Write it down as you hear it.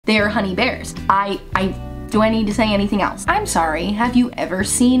they are honey bears. Do I need to say anything else? I'm sorry, have you ever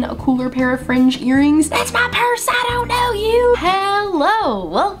seen a cooler pair of fringe earrings? That's my purse, I don't know you! Hello,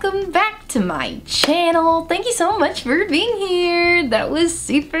 welcome back to my channel. Thank you so much for being here. That was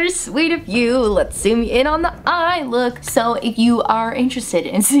super sweet of you. Let's zoom in on the eye look. So if you are interested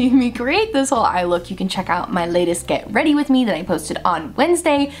in seeing me create this whole eye look, you can check out my latest Get Ready With Me that I posted on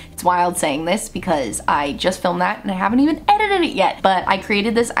Wednesday. It's wild saying this because I just filmed that and I haven't even edited it yet, but I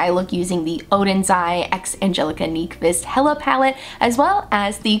created this eye look using the Oden's Eye X Angelica Nyqvist Hela palette, as well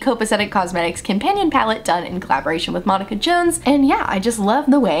as the Copacetic Cosmetics companion palette done in collaboration with Monica Jones. And yeah, I just love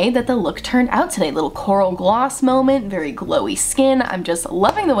the way that the look turned out today. Little coral gloss moment, very glowy skin. I'm just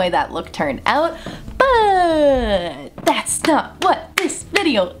loving the way that look turned out, but that's not what this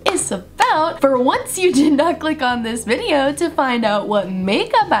video is about. For once you did not click on this video to find out what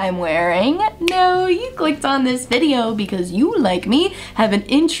makeup I'm wearing. No, you clicked on this video because you, like me, have an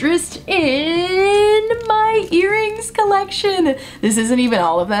interest in my earrings collection. This isn't even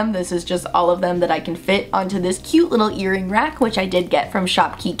all of them. This is just all of them that I can fit onto this cute little earring rack, which I did get from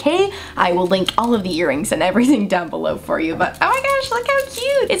Shopkey. I will link all of the earrings and everything down below for you, but oh my gosh, look how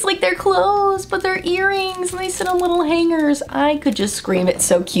cute. It's like they're clothes, but they're earrings and they sit on little hangers. I could just scream, it's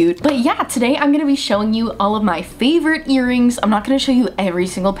so cute. But yeah, today I'm gonna be showing you all of my favorite earrings. I'm not gonna show you every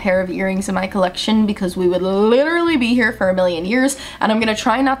single pair of earrings in my collection because we would literally be here for a million years, and I'm gonna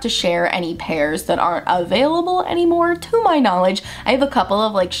try not to share any pairs that aren't available anymore to my knowledge. I have a couple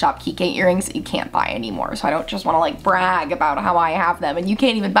of like Shopkey earrings that you can't buy anymore, so I don't just want to like brag about how I have them and you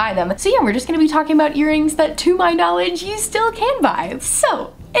can't even buy them. So yeah, we're just gonna be talking about earrings that to my knowledge you still can buy.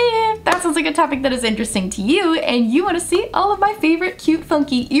 So if that sounds like a topic that is interesting to you and you want to see all of my favorite cute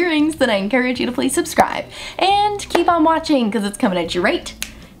funky earrings, then I encourage you to please subscribe and keep on watching because it's coming at you right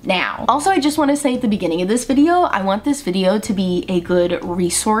now. Also, I just want to say at the beginning of this video, I want this video to be a good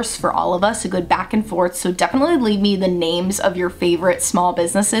resource for all of us, a good back and forth, so definitely leave me the names of your favorite small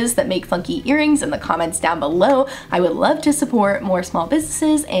businesses that make funky earrings in the comments down below. I would love to support more small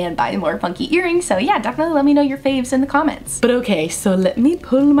businesses and buy more funky earrings, so yeah, definitely let me know your faves in the comments. But okay, so let me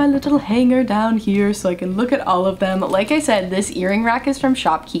pull my little hanger down here so I can look at all of them. Like I said, this earring rack is from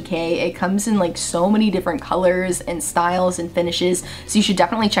Shopkey. It comes in like so many different colors and styles and finishes, so you should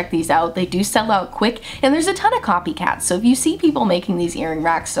definitely check these out. They do sell out quick and there's a ton of copycats, so if you see people making these earring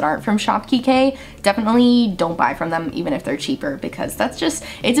racks that aren't from Shopkey, definitely don't buy from them even if they're cheaper, because that's just,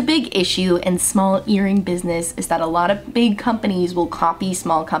 it's a big issue in small earring business, is that a lot of big companies will copy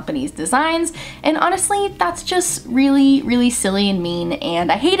small companies' designs, and honestly that's just really silly and mean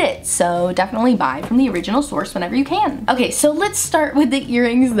and I hate it. So definitely buy from the original source whenever you can. Okay, so let's start with the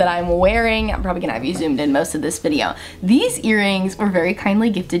earrings that I'm wearing. I'm probably gonna have you zoomed in most of this video. These earrings were very kindly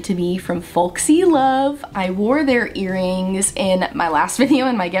gifted to me from Folksy Love. I wore their earrings in my last video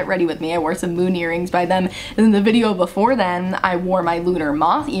in my Get Ready With Me. I wore some moon earrings by them, and then the video before then I wore my lunar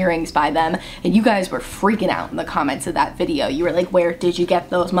moth earrings by them, and you guys were freaking out in the comments of that video. You were like, where did you get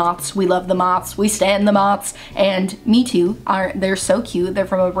those moths? We love the moths, we stand the moths, and me too. They're so cute. They're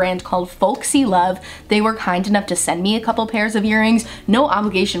from a brand called Folksy Love. They were kind enough to send me a couple pairs of earrings, no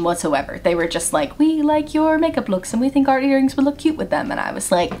obligation whatsoever. They were just like, we like your makeup looks and we think our earrings would look cute with them, and I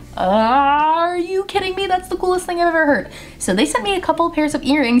was like, are you kidding me? That's the coolest thing I've ever heard. So they sent me a couple of pairs of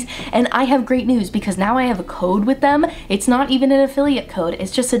earrings, and I have great news because now I have a code with them. It's not even an affiliate code,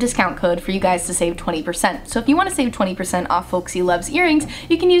 it's just a discount code for you guys to save 20%. So if you want to save 20% off Folksy Love's earrings,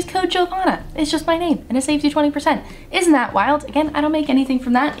 you can use code Giovanna. It's just my name and it saves you 20%. Isn't that wild? Again, I don't make anything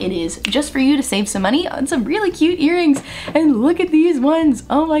from that. It is just for you to save some money on some really cute earrings. And look at these ones.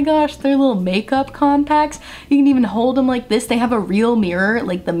 Oh my gosh, they're little makeup compacts. You can even hold them like this. They have a real mirror,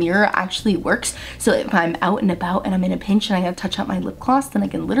 like the mirror actually works, so if I'm out and about and I'm in a pinch and I gotta touch up my lip gloss, then I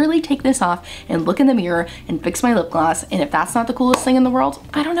can literally take this off and look in the mirror and fix my lip gloss, and if that's not the coolest thing in the world,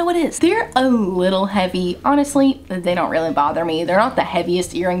 I don't know what is. They're a little heavy. Honestly, they don't really bother me. They're not the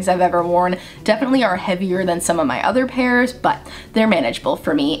heaviest earrings I've ever worn. Definitely are heavier than some of my other pairs, but they're manageable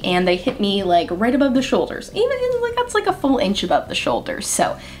for me, and they hit me like right above the shoulders. Even like that's like a full inch above the shoulders,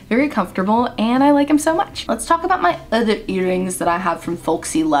 so very comfortable, and I like them so much. Let's talk about my other earrings that I have from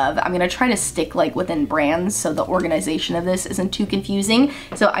Folksy Love. I'm gonna try to stick like within brands so the organization of this isn't too confusing.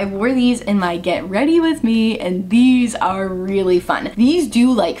 So I wore these in my Get Ready With Me, and these are really fun. These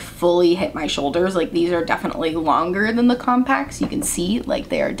do like fully hit my shoulders. Like these are definitely longer than the compacts. You can see like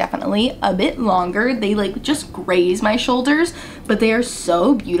they are definitely a bit longer. They like just graze my shoulders, but they are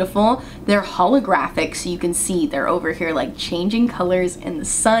so beautiful. They're holographic, so you can see they're over here like changing colors in the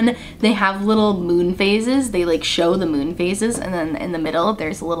sun. They have little moon phases. They like show the moon phases, and then in the middle middle,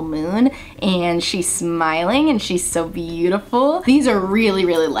 there's a little moon, and she's smiling, and she's so beautiful. These are really,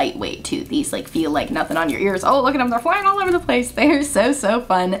 really lightweight too. These like feel like nothing on your ears. Oh, look at them, they're flying all over the place. They're so, so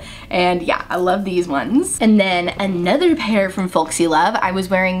fun. And yeah, I love these ones. And then another pair from Folksy Love. I was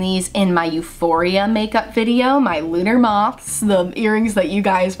wearing these in my Euphoria makeup video, my lunar moths, the earrings that you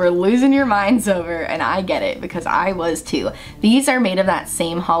guys were losing your minds over, and I get it because I was too. These are made of that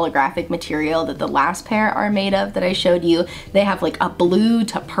same holographic material that the last pair are made of that I showed you. They have like a blue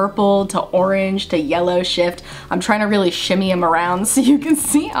to purple to orange to yellow shift. I'm trying to really shimmy them around so you can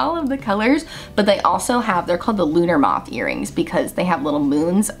see all of the colors, but they also have, they're called the lunar moth earrings because they have little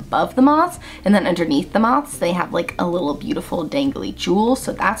moons above the moths, and then underneath the moths they have like a little beautiful dangly jewel,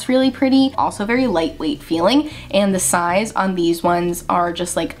 so that's really pretty. Also very lightweight feeling, and the size on these ones are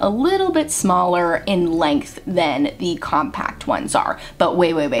just like a little bit smaller in length than the compact ones are, but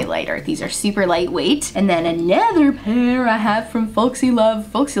way, way, way lighter. These are super lightweight. And then another pair I have from Folksy Love.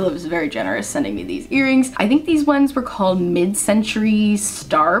 Folksy Love is very generous sending me these earrings. I think these ones were called Mid-Century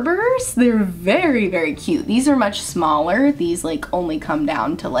Starburst. They're very, very cute. These are much smaller. These like only come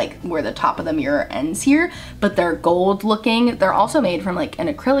down to like where the top of the mirror ends here, but they're gold looking. They're also made from like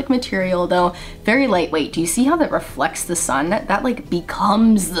an acrylic material though, very lightweight. Do you see how that reflects the sun? That like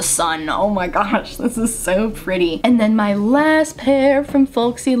becomes the sun. Oh my gosh, this is so pretty. And then my last pair from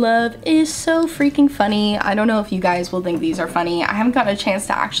Folksy Love is so freaking funny. I don't know if you guys will think these are funny. I haven't got a chance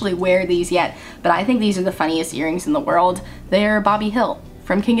to actually wear these yet, but I think these are the funniest earrings in the world. They're Bobby Hill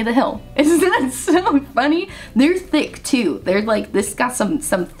from King of the Hill. Isn't that so funny? They're thick too. They're like, this got some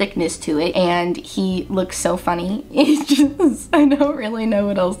thickness to it, and he looks so funny. It's just, I don't really know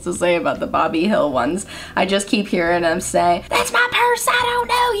what else to say about the Bobby Hill ones. I just keep hearing him say, "That's my purse, I don't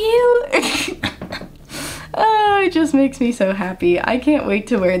know you." Oh, it just makes me so happy. I can't wait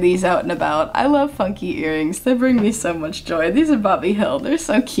to wear these out and about. I love funky earrings. They bring me so much joy. These are Bobby Hill. They're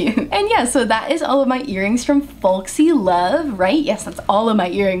so cute. And yeah, so that is all of my earrings from Folksy Love, right? Yes, that's all of my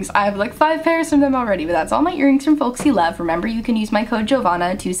earrings. I have like 5 pairs from them already, but that's all my earrings from Folksy Love. Remember, you can use my code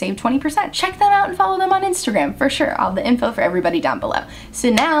Giovanna to save 20%. Check them out and follow them on Instagram for sure. I'll have the info for everybody down below. So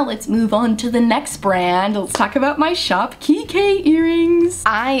now let's move on to the next brand. Let's talk about my Shop Kike earrings.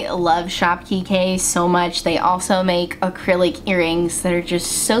 I love Shop Kike so much. They also make acrylic earrings that are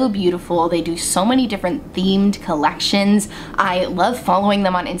just so beautiful. They do so many different themed collections. I love following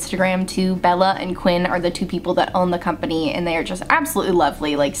them on Instagram too. Bella and Quinn are the 2 people that own the company, and they are just absolutely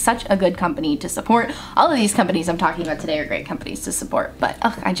lovely. Like, such a good company to support. All of these companies I'm talking about today are great companies to support, but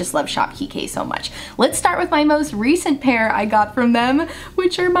I just love Shop Kike so much. Let's start with my most recent pair I got from them,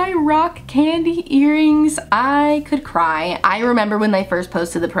 which are my rock candy earrings. I could cry. I remember when they first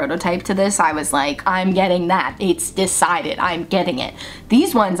posted the prototype to this, I was like, I'm getting that. It's decided. I'm getting it.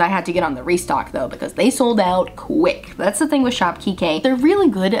 These ones I had to get on the restock though because they sold out quick. That's the thing with Shop Kike. They're really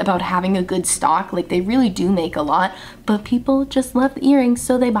good about having a good stock. Like, they really do make a lot, but people just love the earrings,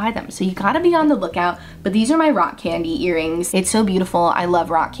 so they buy them. So you gotta be on the lookout. But these are my rock candy earrings. It's so beautiful. I love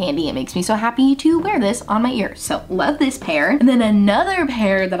rock candy. It makes me so happy to wear this on my ears. So love this pair. And then another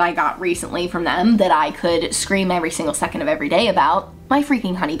pair that I got recently from them that I could scream every single second of every day about. My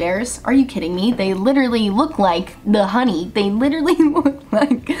freaking honey bears. Are you kidding me? They literally look like the honey. They literally look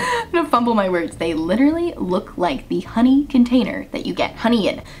like, I'm gonna fumble my words. They literally look like the honey container that you get honey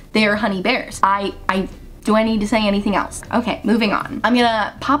in. They're honey bears. Do I need to say anything else? Okay, moving on. I'm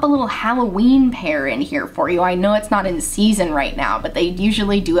gonna pop a little Halloween pair in here for you. I know it's not in season right now, but they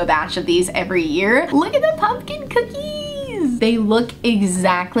usually do a batch of these every year. Look at the pumpkin cookies. They look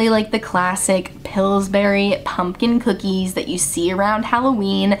exactly like the classic Pillsbury pumpkin cookies that you see around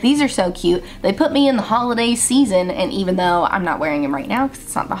Halloween. These are so cute. They put me in the holiday season, and even though I'm not wearing them right now because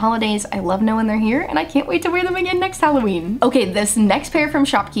it's not the holidays, I love knowing they're here, and I can't wait to wear them again next Halloween. Okay, this next pair from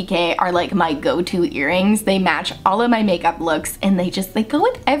Shop Kike are like my go-to earrings. They match all of my makeup looks, and they go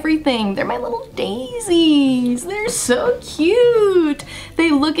with everything. They're my little daisies. They're so cute. They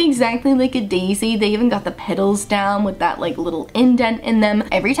look exactly like a daisy. They even got the petals down with that like little indent in them.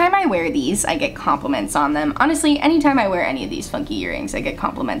 Every time I wear these, I get compliments on them. Honestly, anytime I wear any of these funky earrings, I get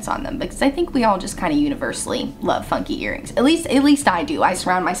compliments on them because I think we all just kind of universally love funky earrings. At least I do. I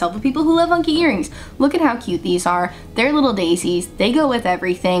surround myself with people who love funky earrings. Look at how cute these are. They're little daisies. They go with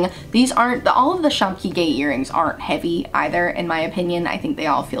everything. These aren't, all of the Shop Kike earrings aren't heavy either, in my opinion. I think they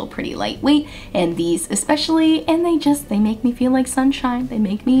all feel pretty lightweight, and these especially, and they make me feel like sunshine. They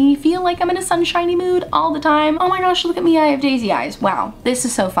make me feel like I'm in a sunshiny mood all the time. Oh my gosh, look at me. I have have daisy eyes. Wow, this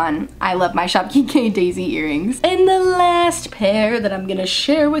is so fun. I love my Shop Kike daisy earrings. And the last pair that I'm gonna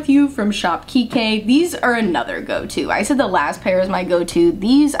share with you from Shop Kike, these are another go-to. I said the last pair is my go-to.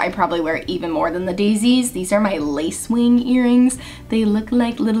 These I probably wear even more than the daisies. These are my lace wing earrings. They look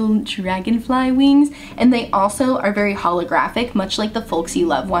like little dragonfly wings, and they also are very holographic, much like the folksy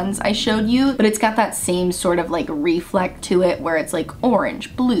love ones I showed you, but it's got that same sort of like reflect to it where it's like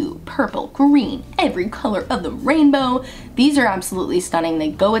orange, blue, purple, green, every color of the rainbow. These are absolutely stunning. They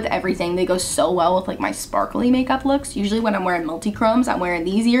go with everything. They go so well with like my sparkly makeup looks. Usually when I'm wearing multi-chromes, I'm wearing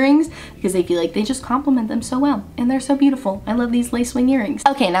these earrings because I feel like they just complement them so well, and they're so beautiful. I love these lace wing earrings.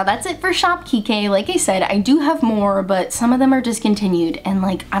 Okay, now that's it for Shop Kike. Like I said, I do have more, but some of them are discontinued, and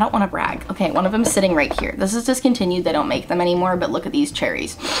like, I don't want to brag. Okay, one of them is sitting right here. This is discontinued. They don't make them anymore, but look at these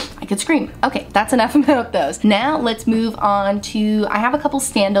cherries. I could scream. Okay, that's enough about those. Now let's move on to, I have a couple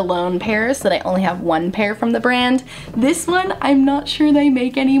standalone pairs that I only have one pair from the brand. This one, I'm not sure they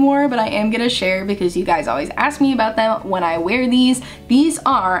make anymore, but I am gonna share because you guys always ask me about them when I wear these. These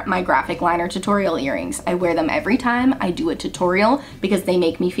are my graphic liner tutorial earrings. I wear them every time I do a tutorial because they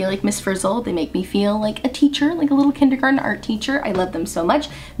make me feel like Miss Frizzle. They make me feel like a teacher, like a little kindergarten art teacher. I love them so much.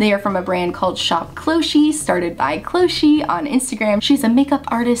 They are from a brand called Shop Closhi, started by Closhi on Instagram. She's a makeup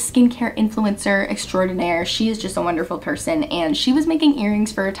artist, skincare influencer extraordinaire. She is just a wonderful person, and she was making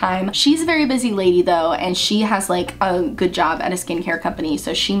earrings for a time. She's a very busy lady though, and she has like a good job at a skincare company,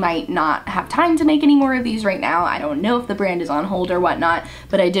 so she might not have time to make any more of these right now. I don't know if the brand is on hold or whatnot,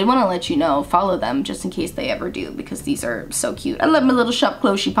 but I did want to let you know, follow them just in case they ever do, because these are so cute. I love my little Shop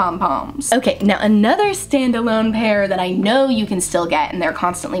Closhi pom-poms. Okay, now another standalone pair that I know you can still get, and they're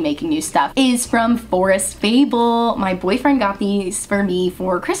constantly making new stuff, is from Forest Fable. My boyfriend got these for me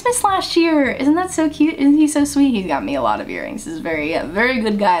for Christmas last year. Isn't that so cute? Isn't he so sweet? He's got me a lot of earrings. He's a very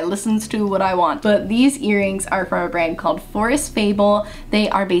good guy, listens to what I want. But these earrings are from a brand called Forest Fable. They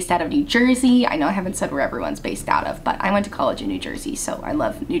are based out of New Jersey. I know I haven't said where everyone's based out of, but I went to college in New Jersey, so I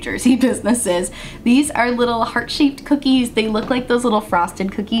love New Jersey businesses. These are little heart-shaped cookies. They look like those little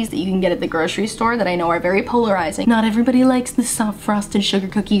frosted cookies that you can get at the grocery store that I know are very polarizing. Not everybody likes the soft frosted sugar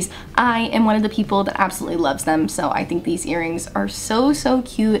cookies. I am one of the people that absolutely loves them, so I think these earrings are so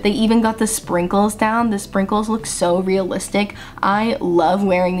cute. They even got the sprinkles down. The sprinkles look so realistic. I love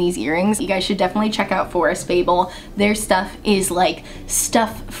wearing these earrings. You guys should definitely check out Forest Fable. Their stuff is like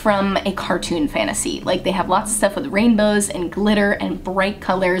stuff from a cartoon fantasy. Like, they have lots of stuff with rainbows and glitter and bright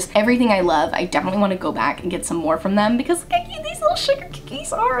colors. Everything I love. I definitely want to go back and get some more from them because look how cute these little sugar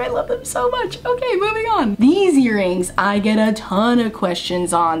cookies are. I love them so much. Okay, moving on. These earrings I get a ton of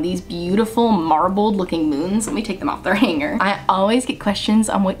questions on. These beautiful marbled looking moons. Let me take them off their hanger. I always get questions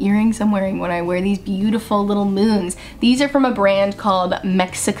on what earrings I'm wearing when I wear these beautiful little moons. These are from a brand called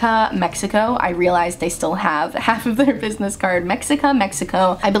Mexica Mexico. I realized they still have half of their business card, Mexica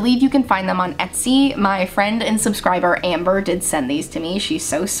Mexico. I believe you can find them on Etsy. My friend and subscriber Amber did send these to me. She's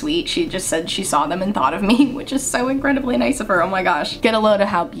so sweet. She just said she saw them and thought of me, which is so incredibly nice of her. Oh my gosh. Get a load of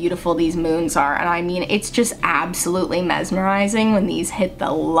how beautiful these moons are. And I mean, it's just absolutely mesmerizing when these hit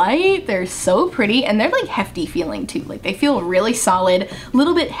the light. They're so pretty, and they're like hefty feeling too. Like, they feel really solid, a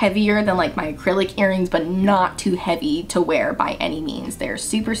little bit heavier than like my acrylic earrings, but not too heavy to wear by any means. They're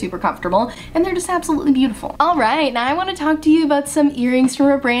super comfortable, and they're just absolutely beautiful. All right, now I want to talk to you about some earrings from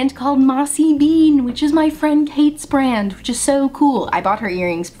a brand called Mossy Bean, which is my friend Kate's brand, which is so cool. I bought her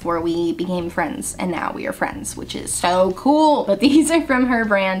earrings before we became friends, and now we are friends, which is so cool. But these are from her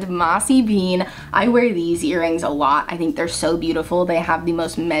brand Mossy Bean. I wear these earrings a lot. I think they're so beautiful. They have the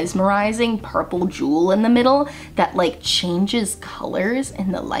most mesmerizing purple jewel in the middle that like changes colors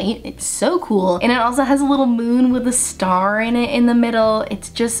in the light. It's so cool. And it also has a little moon with a star in it in the middle. It's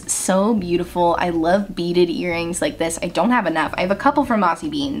just so beautiful. I love beaded earrings like this. I don't have enough. I have a couple from Mossy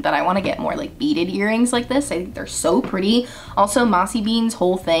Bean, but I want to get more like beaded earrings like this. I think they're so pretty. Also, Mossy Bean's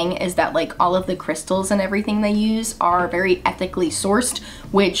whole thing is that like all of the crystals and everything they use are very ethically sourced,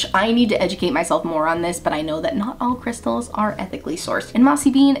 which I need to educate myself more on this, but I know that not all crystals are ethically sourced. And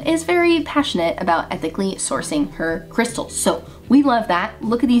Mossy Bean is very passionate about ethically sourcing her crystals. So we love that.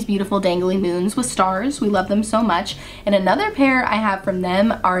 Look at these beautiful dangly moons with stars. We love them so much. And another pair I have from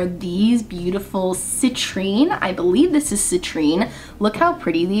them are these beautiful citrine. I believe this is citrine. Look how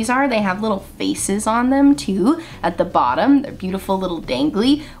pretty these are. They have little faces on them too at the bottom. They're beautiful little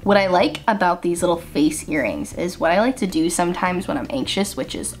dangly. What I like about these little face earrings is what I like to do sometimes when I'm anxious,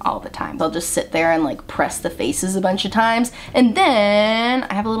 which is all the time. I'll just sit there and like press the faces a bunch of times, and then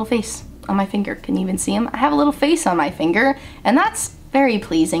I have a little face on my finger. Can you even see him? I have a little face on my finger, and that's very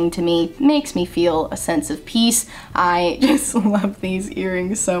pleasing to me, makes me feel a sense of peace. I just love these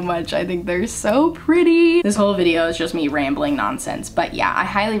earrings so much. I think they're so pretty. This whole video is just me rambling nonsense, but yeah, I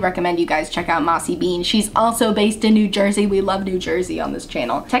highly recommend you guys check out Mossy Bean. She's also based in New Jersey. We love New Jersey on this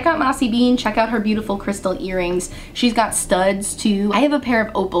channel. Check out Mossy Bean, check out her beautiful crystal earrings. She's got studs too. I have a pair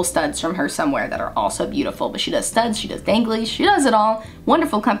of opal studs from her somewhere that are also beautiful, but she does studs, she does danglies, she does it all.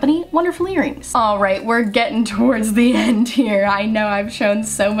 Wonderful company, wonderful earrings. All right, we're getting towards the end here. I know I've shown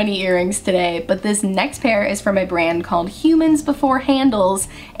so many earrings today, but this next pair is from a brand called Humans Before Handles,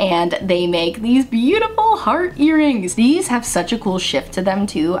 and they make these beautiful heart earrings. These have such a cool shift to them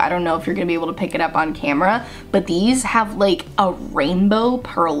too. I don't know if you're gonna be able to pick it up on camera, but these have like a rainbow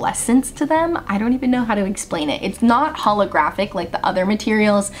pearlescence to them. I don't even know how to explain it. It's not holographic like the other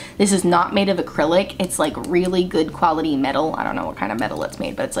materials. This is not made of acrylic. It's like really good quality metal. I don't know what kind of metal it's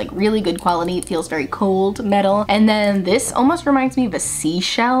made, but it's like really good quality. It feels very cold metal. And then this almost reminds me of a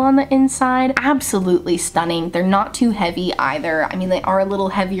seashell on the inside. Absolutely stunning. They're not too heavy either. I mean, they are a little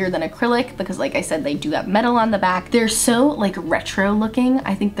heavier than acrylic because like I said, they do have metal on the back. They're so like retro looking.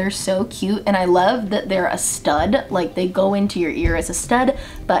 I think they're so cute, and I love that they're a stud. Like they go into your ear as a stud,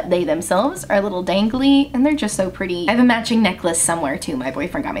 but they themselves are a little dangly, and they're just so pretty. I have a matching necklace somewhere too. My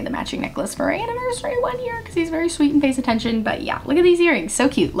boyfriend got me the matching necklace for our anniversary one year because he's very sweet and pays attention. But yeah, look at these earrings, so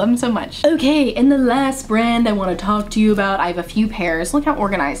cute, love them so much. Okay, and the last brand I want to talk to you about, I have a few pairs. Look how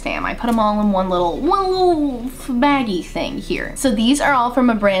organized I am. I put them all in one little baggy thing here. So these are all from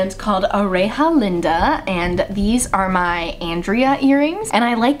a brand called Linda, and these are my Andrea earrings, and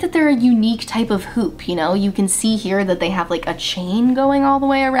I like that they're a unique type of hoop. You know, you can see here that they have like a chain going all the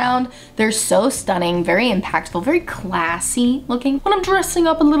way around. They're so stunning, very impactful, very classy looking. When I'm dressing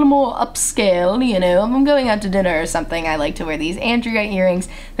up a little more upscale, you know, if I'm going out to dinner or something, I like to wear these Andrea earrings.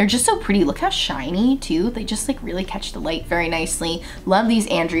 They're just so pretty. Look how shiny too. They just like really catch the light very nicely. Love these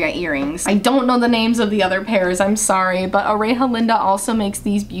Andrea earrings. I don't know the names of the other pairs, I'm sorry, but Linda also makes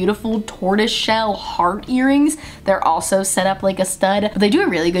these beautiful tortoiseshell heart earrings. They're also set up like a stud, but they do a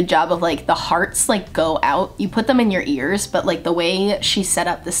really good job of like the hearts like go out. You put them in your ears, but like the way she set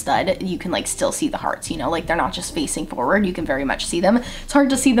up the stud, you can like still see the hearts, you know, like they're not just facing forward. You can very much see them. It's hard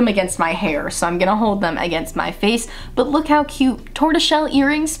to see them against my hair, so I'm gonna hold them against my face, but look how cute. Tortoiseshell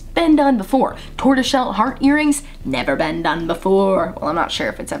earrings, been done before. Tortoiseshell heart earrings, never been done before. Well, I'm not sure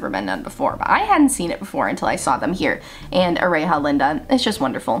if it's ever been done before, but I hadn't seen it before until I saw them here. And Linda, it's just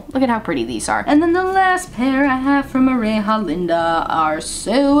wonderful. Look at how pretty these are. And then the last pair I have from Linda are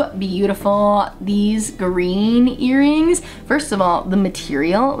so beautiful. These green earrings. First of all, the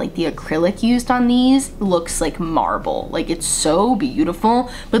material, like the acrylic used on these, looks like marble. Like it's so beautiful,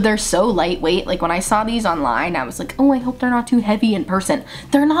 but they're so lightweight. Like when I saw these online, I was like, oh, I hope they're not too heavy in person.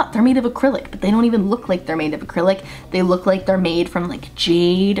 They're not. They're made of acrylic, but they don't even look like they're made of acrylic. They look like they're made from like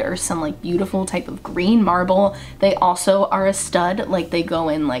jade or some like beautiful type of green marble. They also are a stud, like they go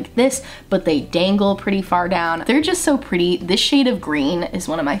in like this, but they dangle pretty far down. They're just so pretty. This shade of green is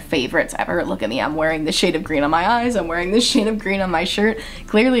one of my favorites ever. Look at me, I'm wearing this shade of green on my eyes, I'm wearing this shade of green on my shirt.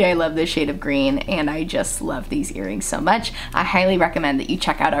 Clearly I love this shade of green, and I just love these earrings so much. I highly recommend that you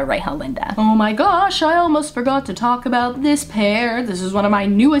check out Linda. Oh my gosh, I almost forgot to talk about this pair. This is one of my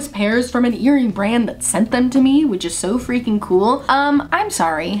newest pairs from an earring brand that sent them to me, which is so freaking cool. I'm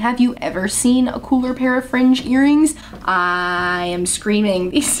sorry, have you ever seen a cooler pair of fringe earrings? I am screaming.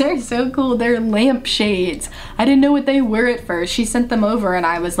 These are so cool. They're lampshades. I didn't know what they were at first. She sent them over and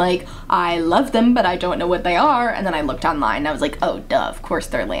I was like, I love them, but I don't know what they are. And then I looked online and I was like, oh duh, of course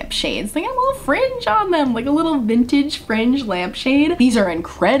they're lampshades. They got a little fringe on them, like a little vintage fringe lampshade. These are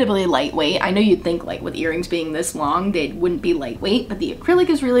incredibly lightweight. I know you'd think like with earrings being this long, they wouldn't be lightweight, but the acrylic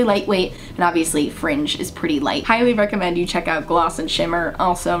is really lightweight, and obviously fringe is pretty light. Highly recommend you check out Gloss and Shimmer.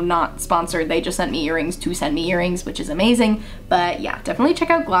 Also not sponsored. They just sent me earrings to send me earrings, which is amazing. But yeah, definitely check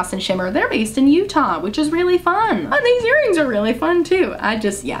out Gloss and Shimmer. They're based in Utah, which is really fun. Oh, these earrings are really fun too.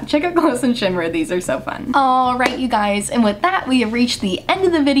 Yeah, check out Gloss and Shimmer. These are so fun. All right, you guys, and with that, we have reached the end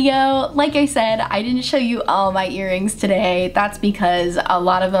of the video. Like I said, I didn't show you all my earrings today. That's because a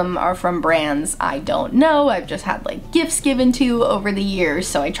lot of them are from brands I don't know. I've just had like gifts given to over the years,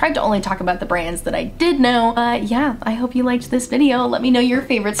 so I tried to only talk about the brands that I did know. But yeah, I hope you liked this video. Let me know your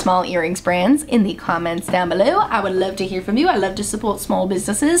favorite small earrings brands in the comments down below. I would love to hear from you. I love to support small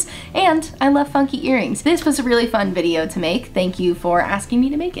businesses, and I love funky earrings. This was a really fun video to make. Thank you for asking me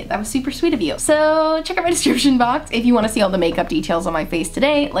to make it. That was super sweet of you. So check out my description box if you want to see all the makeup details on my face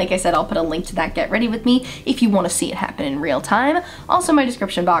today. Like I said, I'll put a link to that Get Ready With Me if you want to see it happen in real time. Also, my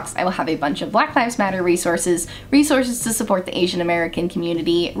description box, I will have a bunch of Black Lives Matter resources to support the Asian American community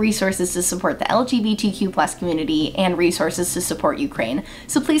community, resources to support the LGBTQ+ community, and resources to support Ukraine.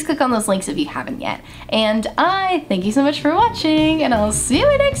 So please click on those links if you haven't yet. And I thank you so much for watching, and I'll see you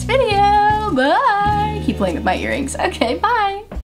in the next video. Bye! Keep playing with my earrings. Okay, bye!